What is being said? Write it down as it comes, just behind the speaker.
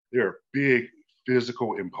they're a big,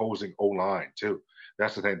 physical, imposing O-line, too.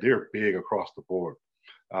 That's the thing. They're big across the board,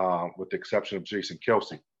 with the exception of Jason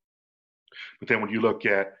Kelsey. But then when you look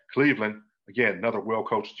at Cleveland, again, another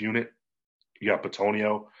well-coached unit. You got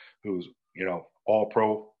Petonio, who's, all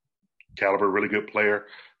pro caliber, really good player.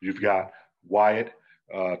 You've got Wyatt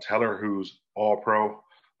Teller, who's all pro,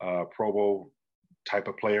 Pro Bowl type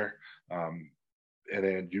of player. And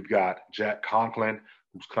then you've got Jack Conklin,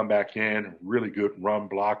 who's come back in, really good run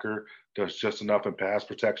blocker, does just enough in pass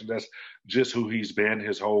protection. That's just who he's been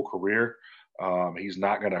his whole career. He's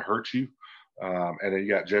not going to hurt you. And then you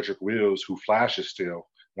got Jedrick Wills, who flashes still.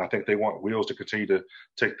 And I think they want Wills to continue to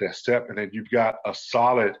take that step. And then you've got a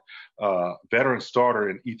solid veteran starter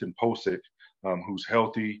in Ethan Posick, who's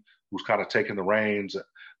healthy, who's kind of taking the reins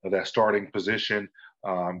of that starting position,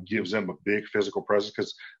 gives them a big physical presence.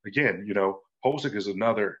 Because, again, Posick is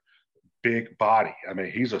another big body. I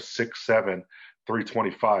mean, he's a 6'7",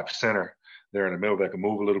 325 center there in the middle that can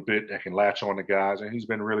move a little bit, that can latch on to guys. And he's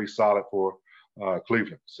been really solid for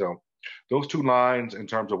Cleveland. So those two lines, in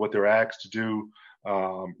terms of what they're asked to do,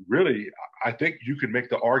 really, I think you can make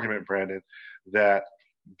the argument, Brandon, that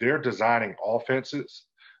they're designing offenses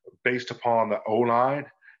based upon the O-line,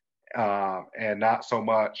 and not so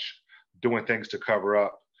much doing things to cover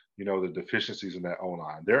up, the deficiencies in that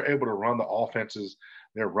O-line. They're able to run the offenses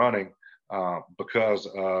they're running because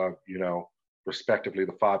of, respectively,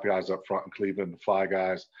 the five guys up front in Cleveland, the five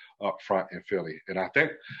guys up front in Philly. And I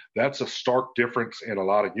think that's a stark difference in a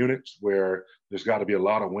lot of units, where there's got to be a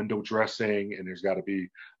lot of window dressing, and there's got to be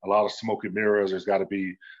a lot of smoke and mirrors. There's got to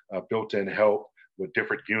be built-in help with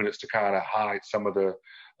different units to kind of hide some of the,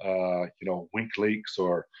 wink leaks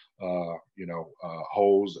or,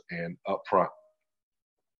 holes and up front.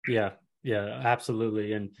 Yeah,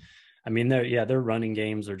 absolutely. And I mean, their running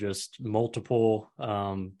games are just multiple.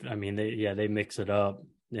 They mix it up.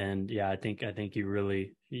 And I think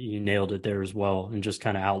you nailed it there as well, and just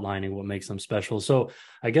kind of outlining what makes them special. So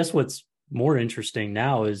I guess what's more interesting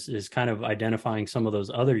now is kind of identifying some of those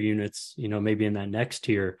other units, maybe in that next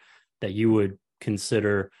tier that you would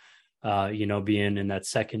consider, being in that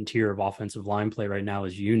second tier of offensive line play right now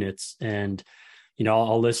as units. And,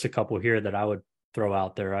 I'll list a couple here that I would throw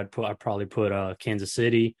out there. I'd probably put Kansas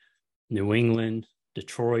City, New England,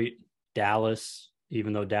 Detroit, Dallas,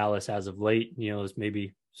 even though Dallas as of late, there's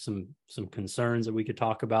maybe some concerns that we could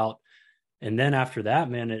talk about. And then after that,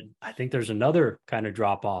 man, I think there's another kind of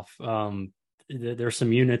drop off. There's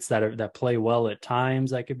some units that play well at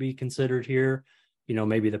times that could be considered here.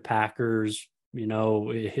 Maybe the Packers,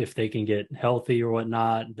 if they can get healthy or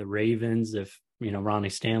whatnot, the Ravens, if, Ronnie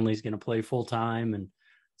Stanley's going to play full time, and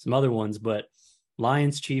some other ones. But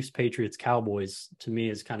Lions, Chiefs, Patriots, Cowboys, to me,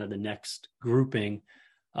 is kind of the next grouping.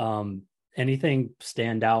 Anything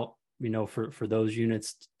stand out, for those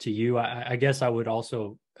units to you? I guess I would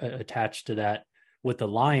also attach to that with the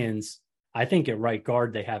Lions. I think at right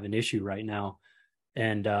guard, they have an issue right now,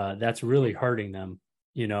 and that's really hurting them,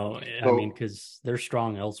 because they're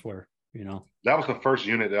strong elsewhere, That was the first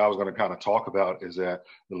unit that I was going to kind of talk about, is that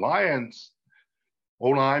the Lions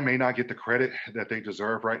O-line may not get the credit that they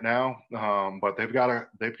deserve right now, but they've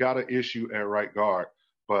got an issue at right guard.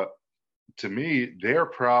 But to me, they're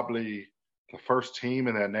probably the first team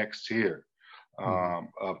in that next tier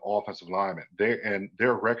of offensive linemen.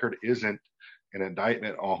 Their record isn't an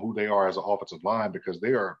indictment on who they are as an offensive line, because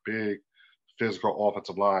they are a big physical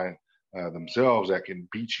offensive line themselves that can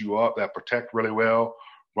beat you up, that protect really well,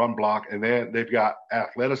 run block, and then they've got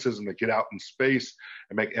athleticism to get out in space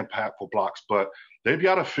and make impactful blocks. But they've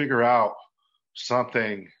got to figure out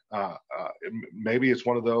something. Maybe it's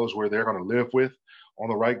one of those where they're going to live with on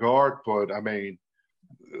the right guard, but I mean,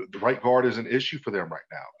 the right guard is an issue for them right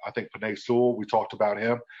now. I think Penei Sewell, we talked about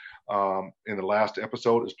him in the last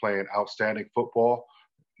episode, is playing outstanding football.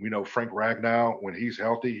 We know Frank Ragnow, when he's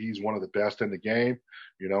healthy, he's one of the best in the game,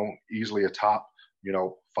 easily a top,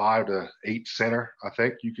 5 to 8 center, I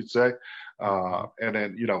think you could say. And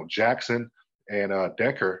then, Jackson and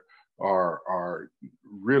Decker are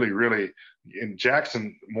really, really, and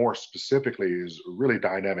Jackson more specifically is a really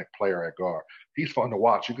dynamic player at guard. He's fun to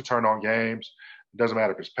watch. You can turn on games. It doesn't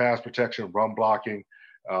matter if it's pass protection, run blocking.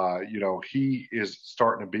 He is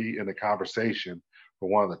starting to be in the conversation for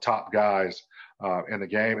one of the top guys in the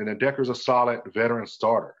game. And then Decker's a solid veteran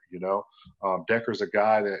starter. Decker's a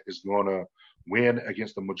guy that is going to win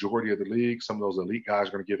against the majority of the league. Some of those elite guys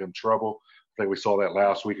are going to give him trouble. I think we saw that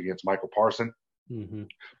last week against Michael Parsons. Mm-hmm.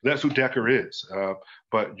 That's who Decker is.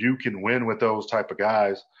 But you can win with those type of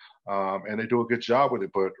guys, and they do a good job with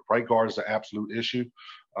it. But right guard is an absolute issue.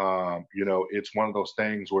 It's one of those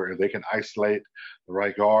things where if they can isolate the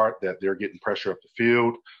right guard, that they're getting pressure up the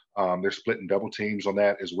field. They're splitting double teams on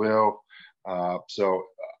that as well. So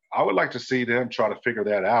I would like to see them try to figure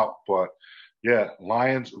that out. But yeah,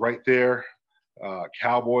 Lions right there,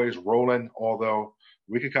 Cowboys rolling. Although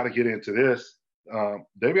we could kind of get into this,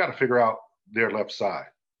 they've got to figure out their left side.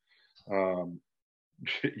 Um,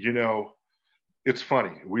 you know, it's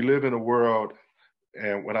funny. We live in a world,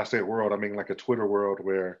 and when I say world, I mean like a Twitter world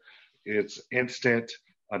where it's instant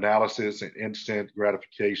analysis and instant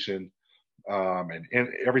gratification, and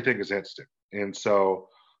everything is instant. And so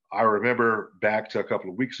I remember back to a couple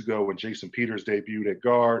of weeks ago when Jason Peters debuted at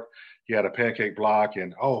guard. He had a pancake block,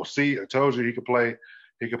 and oh, see, I told you he could play.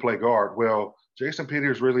 He could play guard. Well, Jason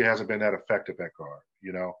Peters really hasn't been that effective at guard.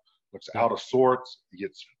 Looks out of sorts. He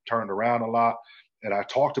gets turned around a lot. And I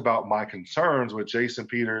talked about my concerns with Jason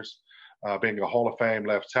Peters being a Hall of Fame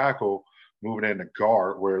left tackle, moving into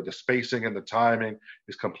guard, where the spacing and the timing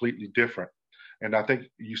is completely different. And I think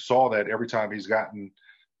you saw that every time he's gotten,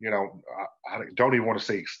 I don't even want to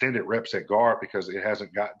say extended reps at guard because it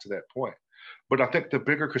hasn't gotten to that point. But I think the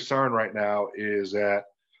bigger concern right now is that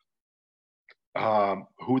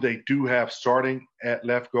who they do have starting at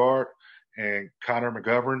left guard and Connor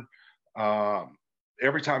McGovern,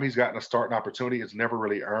 every time he's gotten a starting opportunity, it's never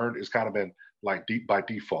really earned. It's kind of been like deep by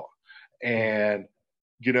default. And,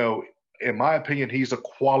 in my opinion, he's a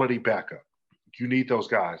quality backup. You need those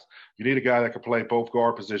guys. You need a guy that can play both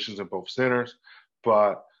guard positions and both centers.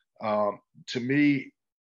 But to me,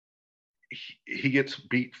 he gets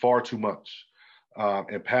beat far too much.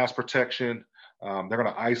 In pass protection, they're going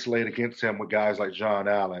to isolate against him with guys like John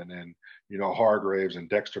Allen and, Hargraves and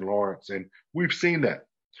Dexter Lawrence. And we've seen that.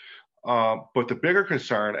 But the bigger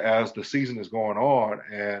concern as the season is going on,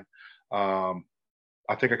 and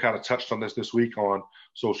I think I kind of touched on this week on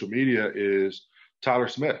social media, is Tyler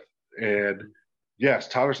Smith. And yes,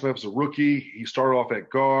 Tyler Smith's a rookie. He started off at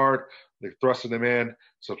guard. They thrusted him in,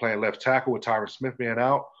 so playing left tackle with Tyler Smith being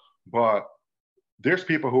out. But there's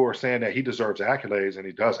people who are saying that he deserves accolades and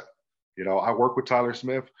he doesn't. I work with Tyler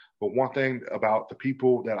Smith, but one thing about the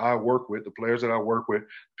people that I work with, the players that I work with,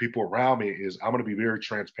 people around me, is I'm going to be very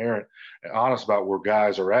transparent and honest about where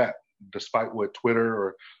guys are at, despite what Twitter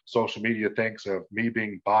or social media thinks of me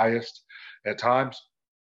being biased at times.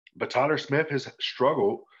 But Tyler Smith has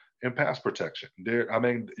struggled in pass protection.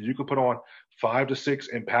 You could put on 5 to 6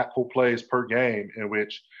 impactful plays per game in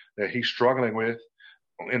which that he's struggling with,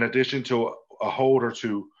 in addition to a hold or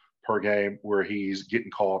two per game where he's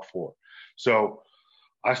getting called for. So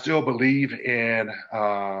I still believe in,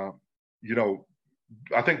 I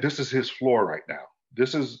think this is his floor right now.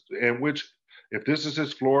 If this is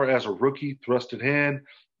his floor as a rookie, thrusted in,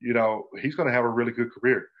 he's going to have a really good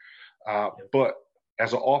career. But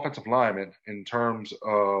as an offensive lineman, in terms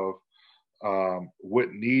of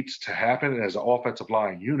what needs to happen as an offensive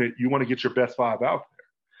line unit, you want to get your best 5 out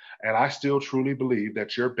there. And I still truly believe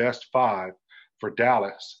that your best 5 for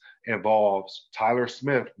Dallas involves Tyler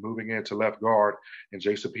Smith moving into left guard and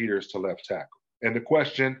Jason Peters to left tackle. And the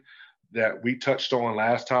question that we touched on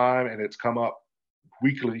last time, and it's come up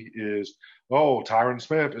weekly, is, Tyron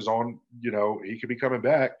Smith is on, he could be coming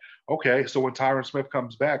back. Okay, so when Tyron Smith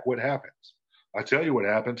comes back, what happens? I tell you what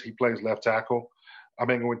happens. He plays left tackle.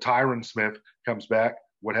 When Tyron Smith comes back,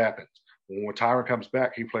 what happens? When Tyron comes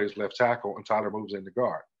back, he plays left tackle and Tyler moves into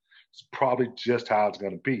guard. It's probably just how it's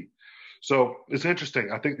going to be. So it's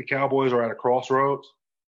interesting. I think the Cowboys are at a crossroads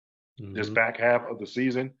this back half of the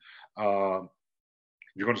season. You're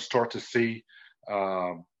going to start to see,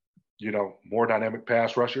 more dynamic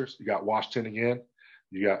pass rushers. You got Washington again.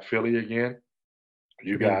 You got Philly again.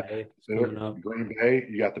 You got Green Bay.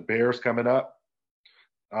 You got the Bears coming up.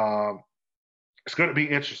 It's going to be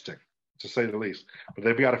interesting, to say the least. But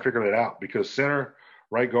they've got to figure it out because center,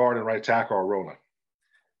 right guard, and right tackle are rolling.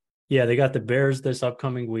 Yeah, they got the Bears this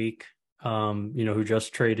upcoming week. Who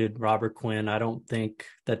just traded Robert Quinn. I don't think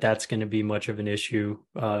that that's going to be much of an issue.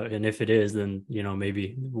 And if it is, then,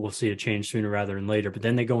 maybe we'll see a change sooner rather than later. But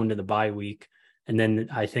then they go into the bye week. And then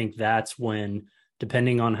I think that's when,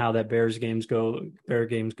 depending on how that Bear games go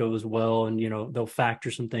as well. And, they'll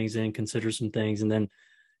factor some things in, consider some things. And then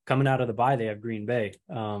coming out of the bye, they have Green Bay,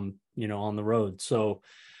 on the road. So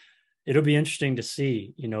it'll be interesting to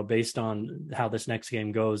see, based on how this next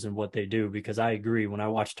game goes and what they do, because I agree. When I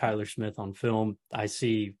watch Tyler Smith on film, I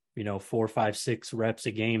see, 4, 5, 6 reps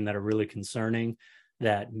a game that are really concerning,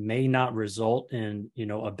 that may not result in,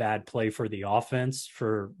 a bad play for the offense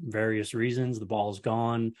for various reasons. The ball's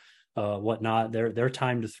gone, whatnot. Their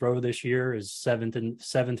time to throw this year is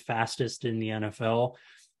seventh fastest in the NFL,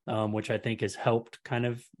 which I think has helped kind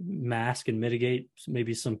of mask and mitigate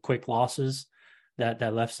maybe some quick losses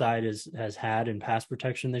that left side has had in pass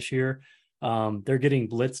protection this year. They're getting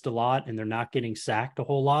blitzed a lot and they're not getting sacked a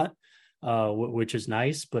whole lot, which is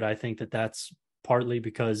nice. But I think that that's partly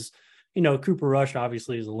because, Cooper Rush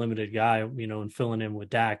obviously is a limited guy, and filling in with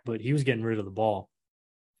Dak, but he was getting rid of the ball,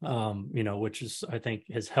 which is, I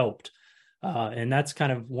think, has helped. And that's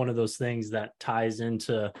kind of one of those things that ties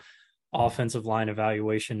into offensive line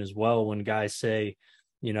evaluation as well. When guys say,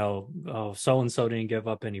 oh, so-and-so didn't give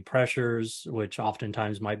up any pressures, which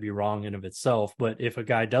oftentimes might be wrong in of itself. But if a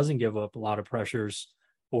guy doesn't give up a lot of pressures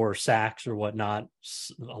or sacks or whatnot,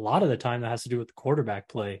 a lot of the time that has to do with the quarterback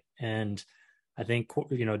play. And I think,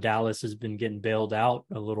 Dallas has been getting bailed out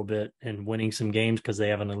a little bit and winning some games because they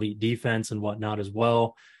have an elite defense and whatnot as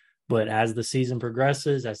well. But as the season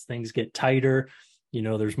progresses, as things get tighter,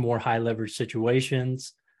 there's more high leverage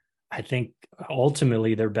situations. I think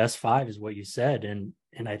ultimately their best five is what you said. And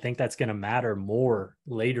I think that's going to matter more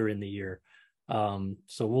later in the year.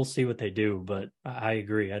 So we'll see what they do, but I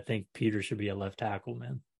agree. I think Peter should be a left tackle,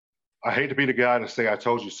 man. I hate to be the guy to say I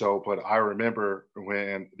told you so, but I remember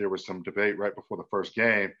when there was some debate right before the first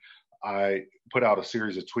game, I put out a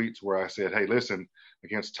series of tweets where I said, hey, listen,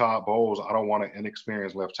 against Todd Bowles, I don't want an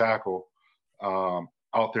inexperienced left tackle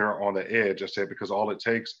out there on the edge. I said, because all it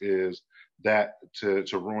takes is that to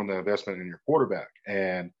ruin the investment in your quarterback.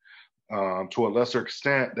 And to a lesser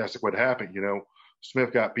extent, that's what happened.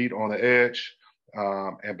 Smith got beat on the edge.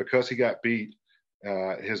 And because he got beat,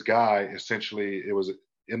 his guy, essentially, it was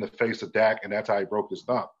in the face of Dak, and that's how he broke his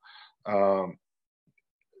thumb. I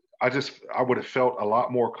would have felt a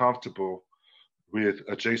lot more comfortable with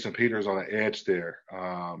a Jason Peters on the edge there.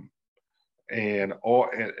 And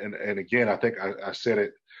again, I think I said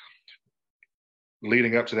it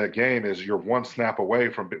leading up to that game is you're one snap away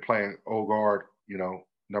from playing old guard,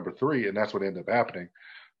 number 3, and that's what ended up happening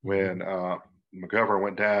when McGovern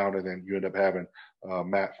went down, and then you end up having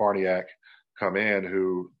Matt Farniak come in,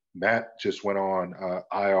 who Matt just went on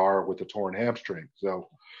IR with a torn hamstring. So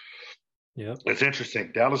it's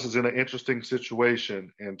interesting. Dallas is in an interesting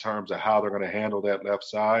situation in terms of how they're going to handle that left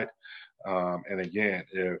side. And again,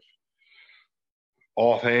 if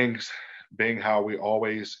all things being how we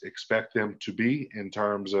always expect them to be in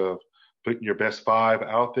terms of putting your best 5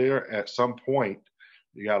 out there, at some point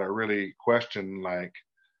you got to really question, like,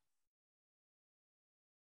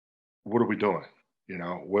 what are we doing?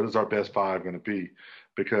 What is our best 5 going to be?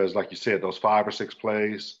 Because like you said, those 5 or 6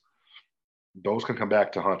 plays, those can come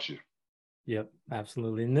back to haunt you. Yep,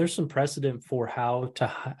 absolutely. And there's some precedent for how to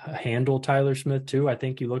handle Tyler Smith too. I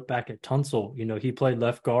think you look back at Tunsil, he played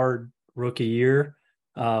left guard rookie year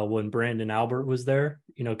when Brandon Albert was there,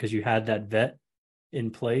 because you had that vet in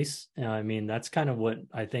place. I mean, that's kind of what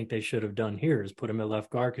I think they should have done here, is put him at left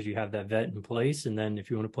guard because you have that vet in place. And then if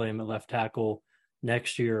you want to play him at left tackle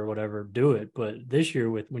next year or whatever, do it. But this year,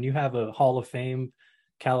 when you have a Hall of Fame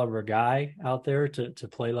caliber guy out there to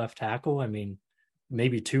play left tackle, I mean,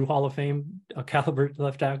 maybe 2 Hall of Fame caliber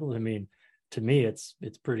left tackles. I mean, to me, it's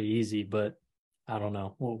pretty easy, but I don't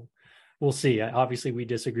know. We'll see. Obviously, we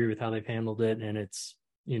disagree with how they've handled it, and it's,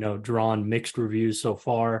 drawn mixed reviews so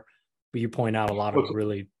far, but you point out a lot of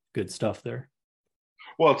really good stuff there.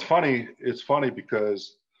 Well, it's funny. It's funny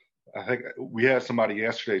because I think we had somebody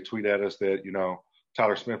yesterday tweet at us that,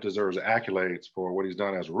 Tyler Smith deserves accolades for what he's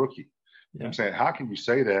done as a rookie. Yeah. I'm saying, how can you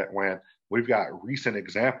say that when we've got recent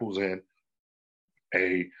examples in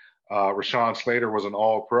Rashawn Slater was an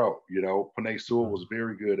all-pro, Penei Sewell was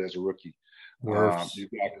very good as a rookie. You've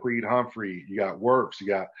got Creed Humphrey, you got Wirfs,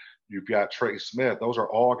 you've got Trey Smith. Those are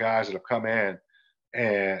all guys that have come in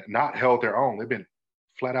and not held their own. They've been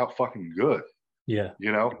flat out fucking good. Yeah.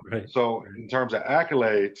 Right. So in terms of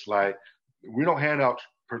accolades, like, we don't hand out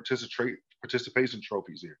participation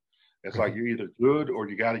trophies here. It's like you're either good or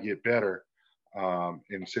you got to get better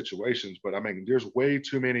in situations. But I mean, there's way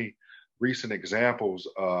too many recent examples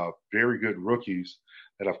of very good rookies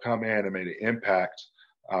that have come in and made an impact,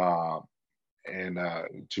 and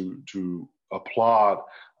to applaud,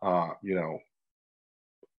 I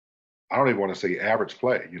don't even want to say average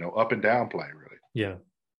play, up and down play, really. Yeah.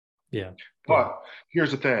 Yeah. But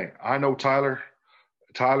here's the thing. I know Tyler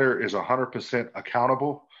is 100%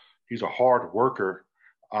 accountable. He's a hard worker.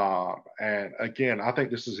 And again, I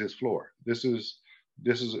think this is his floor. He's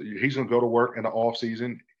going to go to work in the off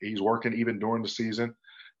season. He's working even during the season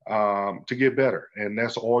to get better. And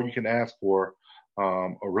that's all you can ask for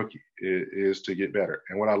a rookie is to get better.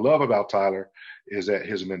 And what I love about Tyler is that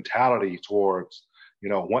his mentality towards,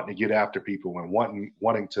 wanting to get after people and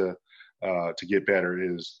wanting to get better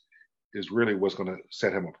is really what's going to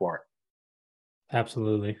set him apart.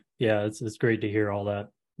 Absolutely. Yeah. It's great to hear all that,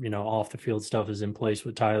 off the field stuff is in place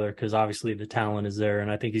with Tyler, because obviously the talent is there and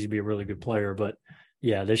I think he's going to be a really good player, but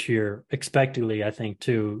Yeah, this year, expectedly, I think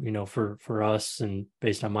too, for us and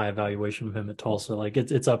based on my evaluation of him at Tulsa, like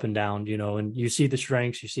it's up and down, and you see the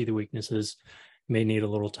strengths, you see the weaknesses, may need a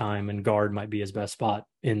little time, and guard might be his best spot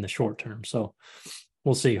in the short term. So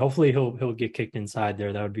we'll see. Hopefully he'll get kicked inside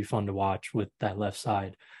there. That would be fun to watch with that left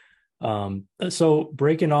side. So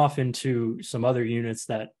breaking off into some other units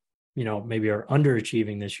that, maybe are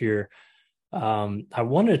underachieving this year. I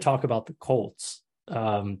wanted to talk about the Colts.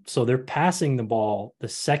 So they're passing the ball the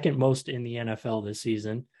second most in the NFL this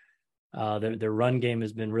season. Their run game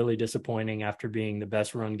has been really disappointing after being the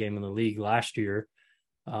best run game in the league last year.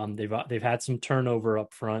 They've had some turnover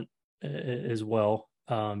up front as well,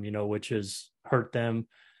 which has hurt them,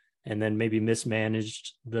 and then maybe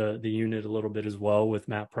mismanaged the unit a little bit as well with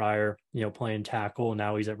Matt Pryor, playing tackle.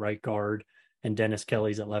 Now he's at right guard, and Dennis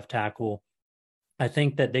Kelly's at left tackle. I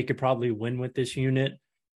think that they could probably win with this unit,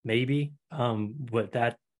 maybe. What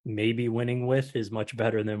that maybe winning with is much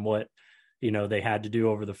better than what they had to do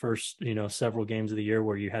over the first several games of the year,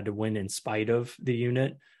 where you had to win in spite of the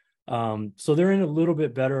unit. So they're in a little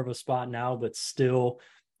bit better of a spot now, but still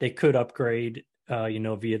they could upgrade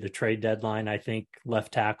via the trade deadline. I think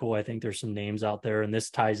left tackle, I think there's some names out there, and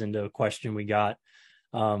this ties into a question we got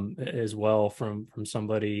as well from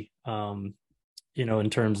somebody in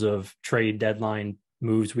terms of trade deadline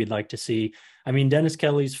moves we'd like to see. I mean, Dennis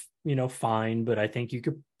Kelly's, fine, but I think you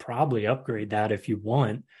could probably upgrade that if you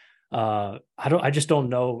want. I just don't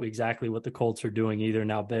know exactly what the Colts are doing either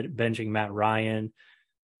now, benching Matt Ryan.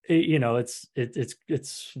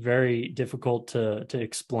 It's very difficult to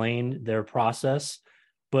explain their process,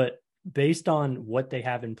 but based on what they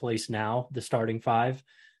have in place now, the starting five,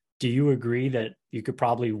 do you agree that you could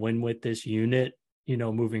probably win with this unit,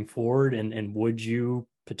 moving forward? And would you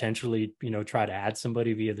potentially, try to add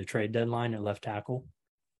somebody via the trade deadline at left tackle?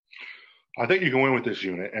 I think you can win with this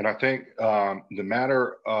unit. And I think the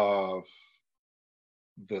matter of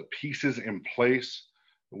the pieces in place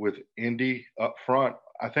with Indy up front,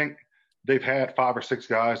 I think they've had 5 or 6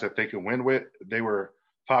 guys that they can win with. They were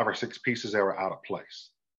 5 or 6 pieces that were out of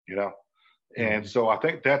place, And so I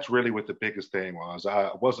think that's really what the biggest thing was.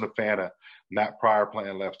 I wasn't a fan of Matt Pryor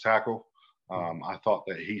playing left tackle. I thought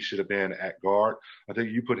that he should have been at guard. I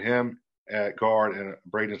think you put him at guard and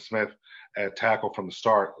Braden Smith at tackle from the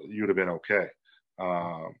start, you'd have been okay.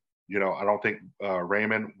 I don't think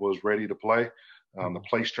Raymond was ready to play. The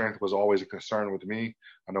play strength was always a concern with me.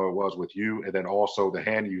 I know it was with you. And then also the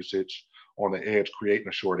hand usage on the edge, creating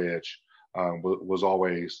a short edge, was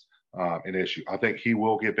always an issue. I think he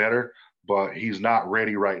will get better, but he's not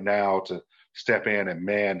ready right now to step in and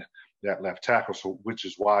man that left tackle. So, which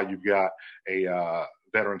is why you've got a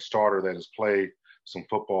veteran starter that has played some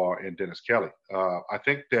football in Dennis Kelly. I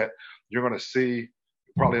think that you're going to see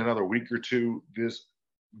probably another week or two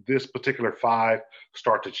this particular 5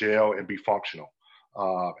 start to gel and be functional.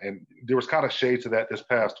 And there was kind of shades of that this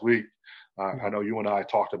past week. I know you and I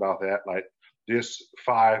talked about that, like this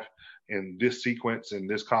 5 in this sequence and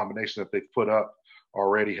this combination that they've put up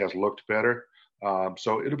already has looked better.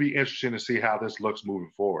 So it'll be interesting to see how this looks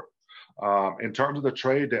moving forward. In terms of the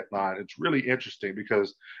trade deadline, it's really interesting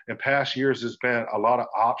because in past years, there's been a lot of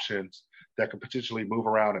options that could potentially move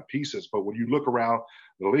around in pieces. But when you look around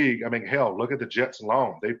the league, I mean, hell, look at the Jets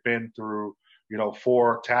alone. They've been through,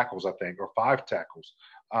 4 tackles, I think, or 5 tackles.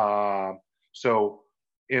 So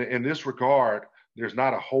in this regard, there's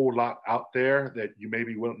not a whole lot out there that you may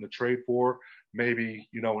be willing to trade for. Maybe,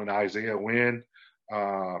 an Isaiah Wynn.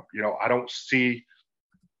 I don't see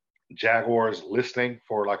Jaguars listening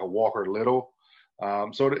for like a Walker Little.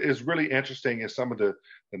 So it's really interesting in some of the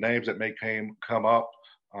names that may come up.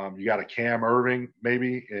 You got a Cam Irving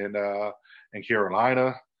maybe in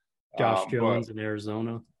Carolina. Josh Jones in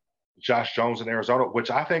Arizona. Josh Jones in Arizona, which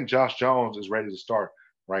I think Josh Jones is ready to start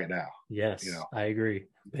right now. Yes, I agree.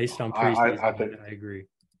 Based on preseason, I agree.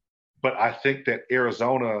 But I think that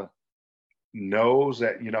Arizona knows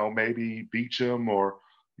that, maybe Beachum or,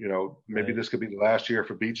 maybe this could be the last year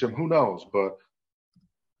for Beachum. Who knows? But,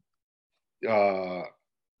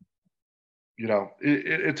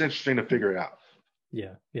 it's interesting to figure it out.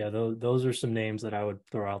 Yeah. Those are some names that I would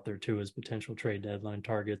throw out there too as potential trade deadline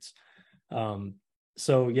targets.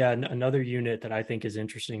 So yeah, another unit that I think is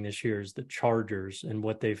interesting this year is the Chargers and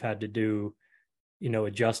what they've had to do,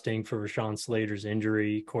 adjusting for Rashawn Slater's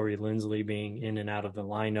injury, Corey Linsley being in and out of the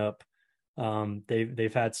lineup.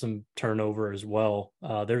 They've had some turnover as well.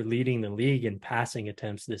 They're leading the league in passing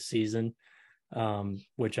attempts this season,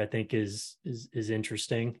 which I think is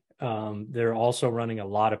interesting. They're also running a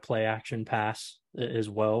lot of play action pass as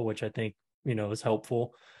well, which I think, is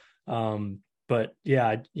helpful. But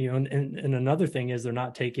yeah, and another thing is they're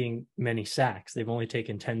not taking many sacks. They've only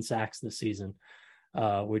taken 10 sacks this season,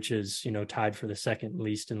 which is, tied for the second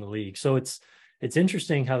least in the league. So it's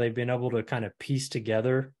interesting how they've been able to kind of piece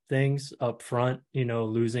together things up front,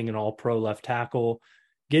 losing an all-pro left tackle,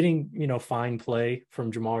 getting, fine play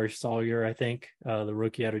from Jamari Sawyer, I think, the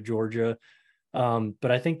rookie out of Georgia. But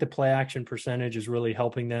I think the play action percentage is really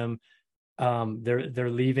helping them. They're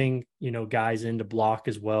leaving, guys in to block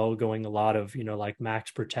as well, going a lot of, like max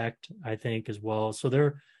protect, I think, as well. So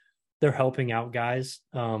they're helping out guys,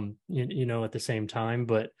 at the same time.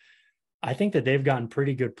 But I think that they've gotten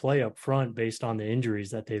pretty good play up front based on the injuries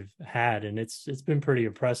that they've had. And it's been pretty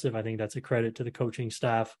impressive. I think that's a credit to the coaching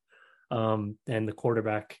staff, and the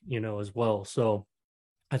quarterback, as well. So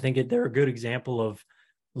I think they're a good example of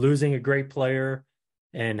losing a great player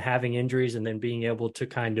and having injuries and then being able to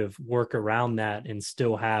kind of work around that and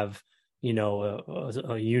still have,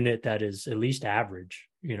 a unit that is at least average,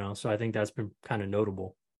 so I think that's been kind of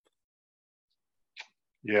notable.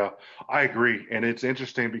 Yeah, I agree. And it's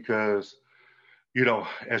interesting because,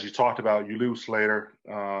 as you talked about, you lose Slater.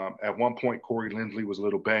 At one point, Corey Linsley was a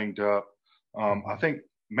little banged up. I think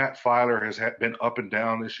Matt Filer has been up and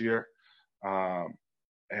down this year.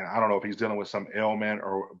 And I don't know if he's dealing with some ailment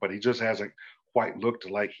but he just hasn't quite looked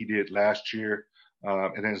like he did last year.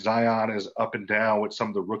 And then Zion is up and down with some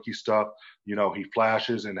of the rookie stuff. He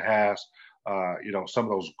flashes and has, some of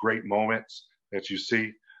those great moments that you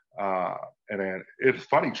see. And then it's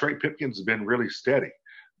funny, Trey Pipkins has been really steady,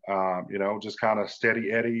 just kind of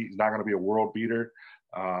steady Eddie. He's not going to be a world beater.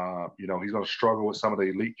 He's going to struggle with some of the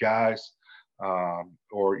elite guys,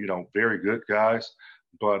 or very good guys,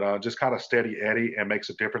 but just kind of steady Eddie and makes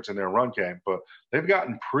a difference in their run game. But they've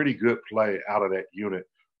gotten pretty good play out of that unit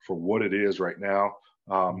for what it is right now.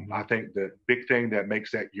 I think the big thing that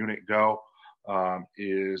makes that unit go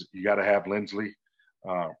is you got to have Linsley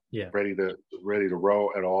ready to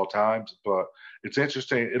roll at all times. But it's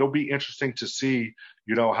interesting. It'll be interesting to see,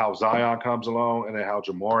 how Zion comes along and then how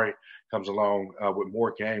Jamari comes along with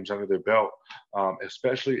more games under their belt,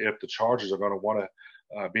 especially if the Chargers are going to want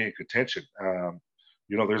to be in contention.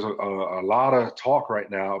 There's a lot of talk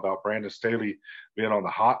right now about Brandon Staley being on the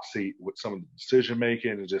hot seat with some of the decision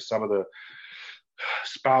making and just some of the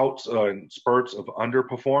spouts and spurts of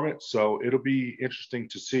underperformance. So it'll be interesting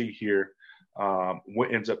to see here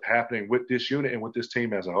what ends up happening with this unit and with this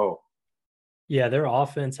team as a whole. Yeah, their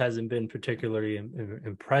offense hasn't been particularly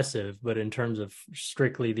impressive, but in terms of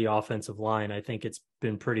strictly the offensive line, I think it's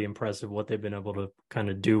been pretty impressive what they've been able to kind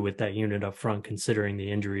of do with that unit up front, considering the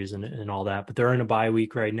injuries and all that. But they're in a bye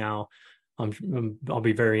week right now. I'll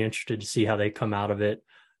be very interested to see how they come out of it.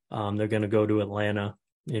 They're going to go to Atlanta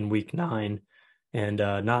in week 9 and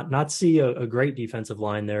not see a great defensive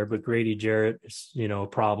line there, but Grady Jarrett is, a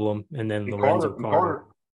problem. And then Lorenzo Carter.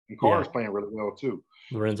 Carter's playing really well too.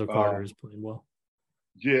 Lorenzo Carter is playing well.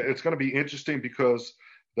 Yeah, it's going to be interesting because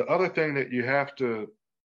the other thing that you have to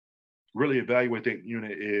really evaluate that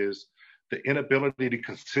unit is the inability to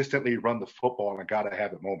consistently run the football and got to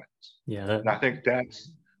have it moments. Yeah, and I think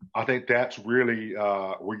that's really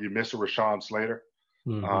where you miss a Rashawn Slater,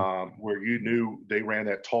 where you knew they ran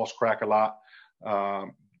that toss crack a lot,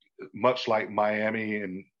 much like Miami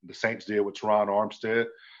and the Saints did with Teron Armstead.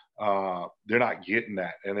 They're not getting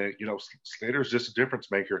that. And then, Slater's just a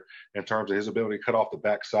difference maker in terms of his ability to cut off the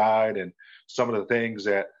backside and some of the things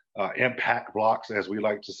that impact blocks, as we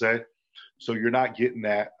like to say. So you're not getting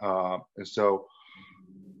that. And so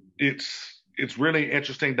it's really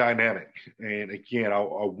interesting dynamic. And again, I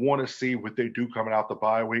want to see what they do coming out the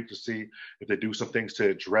bye week to see if they do some things to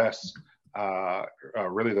address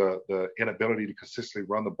really the inability to consistently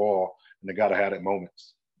run the ball, and they got to have it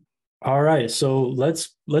moments. All right, so let's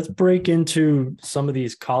break into some of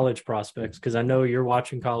these college prospects, because I know you're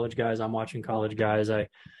watching college guys. I'm watching college guys.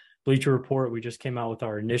 Bleacher Report, we just came out with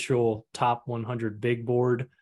our initial top 100 big board